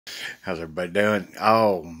How's everybody doing?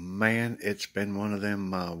 Oh man, it's been one of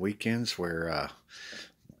them weekends where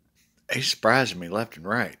he's surprising me left and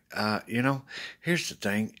right. Here's the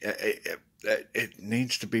thing: it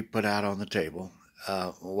needs to be put out on the table.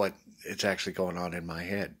 What it's actually going on in my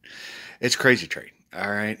head. It's Crazy Train. All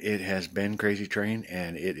right, it has been Crazy Train,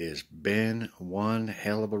 and it has been one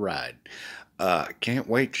hell of a ride. Can't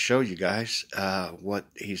wait to show you guys what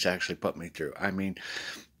he's actually put me through. I mean,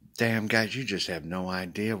 damn, guys, you just have no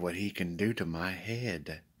idea what he can do to my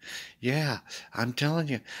head. Yeah, I'm telling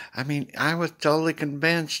you. I mean, I was totally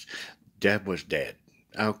convinced Deb was dead.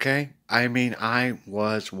 Okay? I mean, I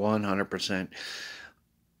was 100%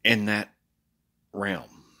 in that realm.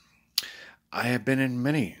 I have been in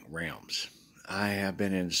many realms. I have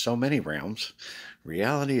been in so many realms.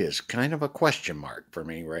 Reality is kind of a question mark for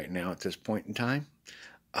me right now at this point in time.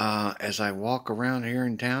 As I walk around here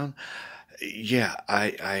in town, yeah,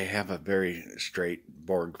 I have a very straight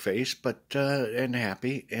Borg face, but and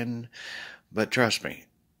happy, and but trust me,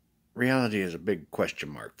 reality is a big question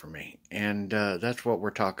mark for me, and that's what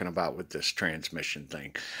we're talking about with this transmission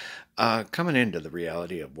thing. Coming into the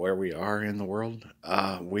reality of where we are in the world,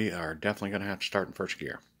 we are definitely going to have to start in first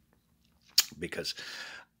gear because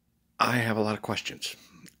I have a lot of questions,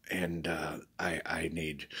 and I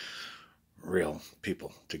need real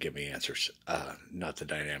people to give me answers, not the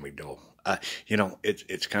dynamic duel.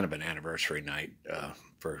 It's kind of an anniversary night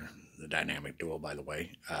for the dynamic duel, by the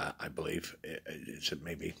way. I believe it's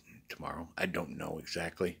maybe tomorrow. I don't know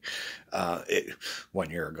exactly. 1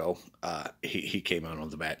 year ago, he came out on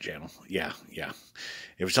the Bat Channel. Yeah, yeah.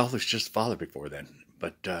 It was always just Father before then,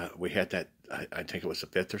 but we had that. I think it was the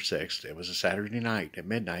 5th or 6th. It was a Saturday night at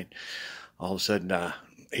midnight. All of a sudden,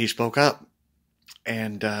 he spoke up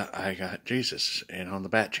and I got Jesus and on the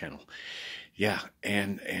Bat Channel. Yeah,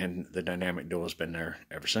 and the dynamic duel has been there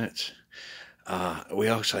ever since. We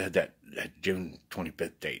also had that June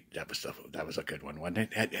 25th date. That was a good one, wasn't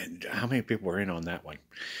it? How many people were in on that one?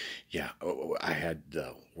 Yeah, I had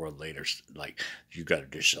the world leaders like, you got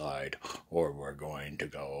to decide, or we're going to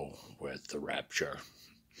go with the rapture.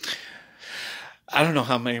 I don't know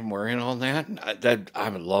how many were in on that. I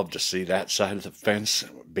would love to see that side of the fence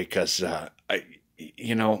because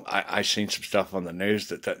I seen some stuff on the news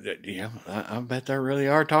that yeah, I bet they really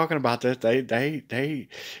are talking about this. They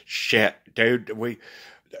shit, dude.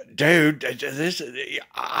 This.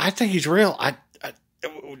 I think he's real.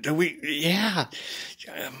 Do we? Yeah.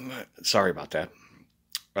 Sorry about that.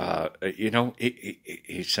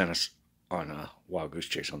 He sent us on a wild goose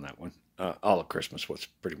chase on that one. All of Christmas was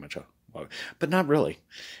pretty much a wild, but not really.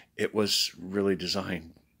 It was really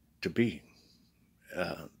designed to be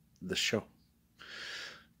the show.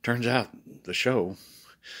 Turns out the show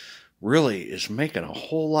really is making a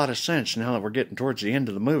whole lot of sense now that we're getting towards the end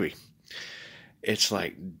of the movie. It's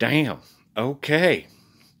like, damn, okay.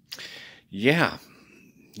 Yeah,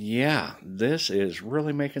 yeah, this is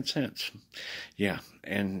really making sense. Yeah,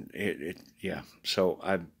 and yeah. So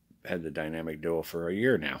I've had the dynamic duo for a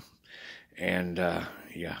year now, and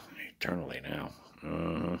yeah, eternally now.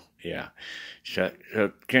 Yeah,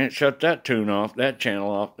 can't shut that tune off, that channel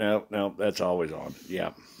off. No, no, that's always on.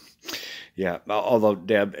 Yeah, yeah. Although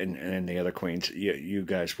Deb and the other queens, you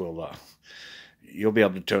guys will, you'll be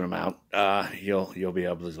able to tune them out. You'll be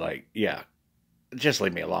able to, like, yeah, just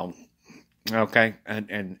leave me alone, okay,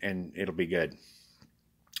 and it'll be good.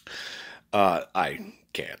 I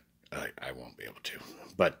can't. I won't be able to.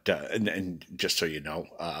 But and just so you know,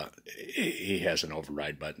 he has an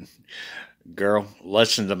override button. Girl,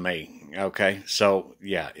 listen to me, okay? So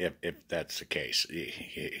yeah, if that's the case,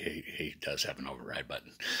 he does have an override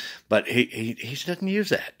button, but he doesn't use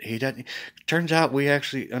that. He doesn't. Turns out we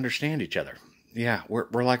actually understand each other. Yeah,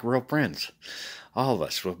 we're like real friends. All of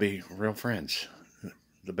us will be real friends,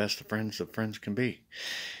 the best of friends that friends can be.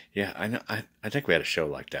 Yeah, I know. I think we had a show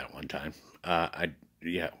like that one time.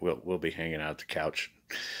 Yeah, we'll be hanging out at the couch,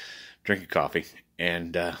 drinking coffee,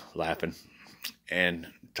 and laughing, and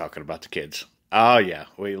talking about the kids. Oh yeah,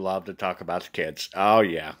 we love to talk about the kids. Oh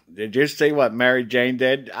yeah, did you see what Mary Jane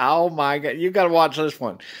did? Oh my God, you got to watch this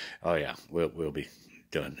one. Oh yeah, we'll be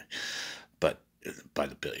doing, but by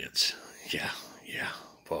the billions. Yeah, yeah,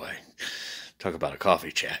 boy. Talk about a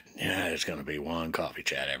coffee chat. Yeah, there's going to be one coffee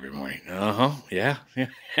chat every morning. Uh huh. Yeah. Yeah.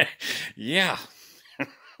 Yeah.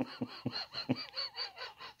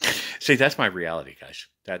 See, that's my reality, guys.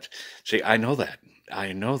 See, I know that.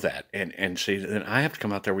 I know that. And see, then I have to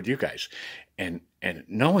come out there with you guys and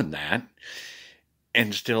knowing that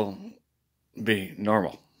and still be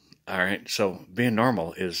normal. All right. So being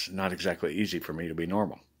normal is not exactly easy for me to be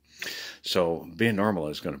normal. So being normal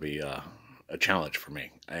is going to be a challenge for me.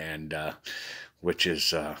 And which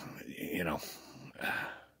is,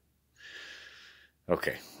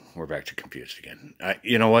 okay, we're back to confused again.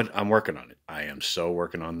 You know what? I'm working on it. I am so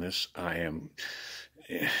working on this. I am,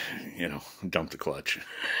 dump the clutch.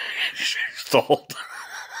 Stalled.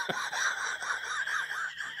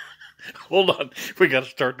 Hold on. We got to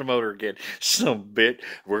start the motor again. Some bit.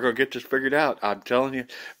 We're going to get this figured out. I'm telling you,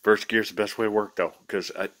 first gear's the best way to work, though.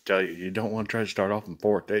 Because I tell you, you don't want to try to start off in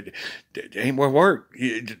fourth. It ain't more work.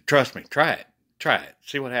 Trust me. Try it. Try it.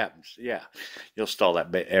 See what happens. Yeah. You'll stall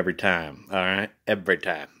that bit every time. All right? Every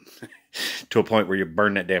time. To a point where you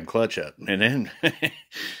burn that damn clutch up. And then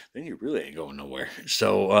then you really ain't going nowhere.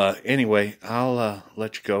 So anyway, I'll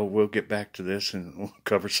let you go. We'll get back to this and we'll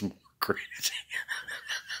cover some crazy.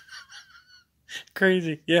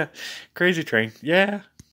 Crazy. Yeah. Crazy train. Yeah.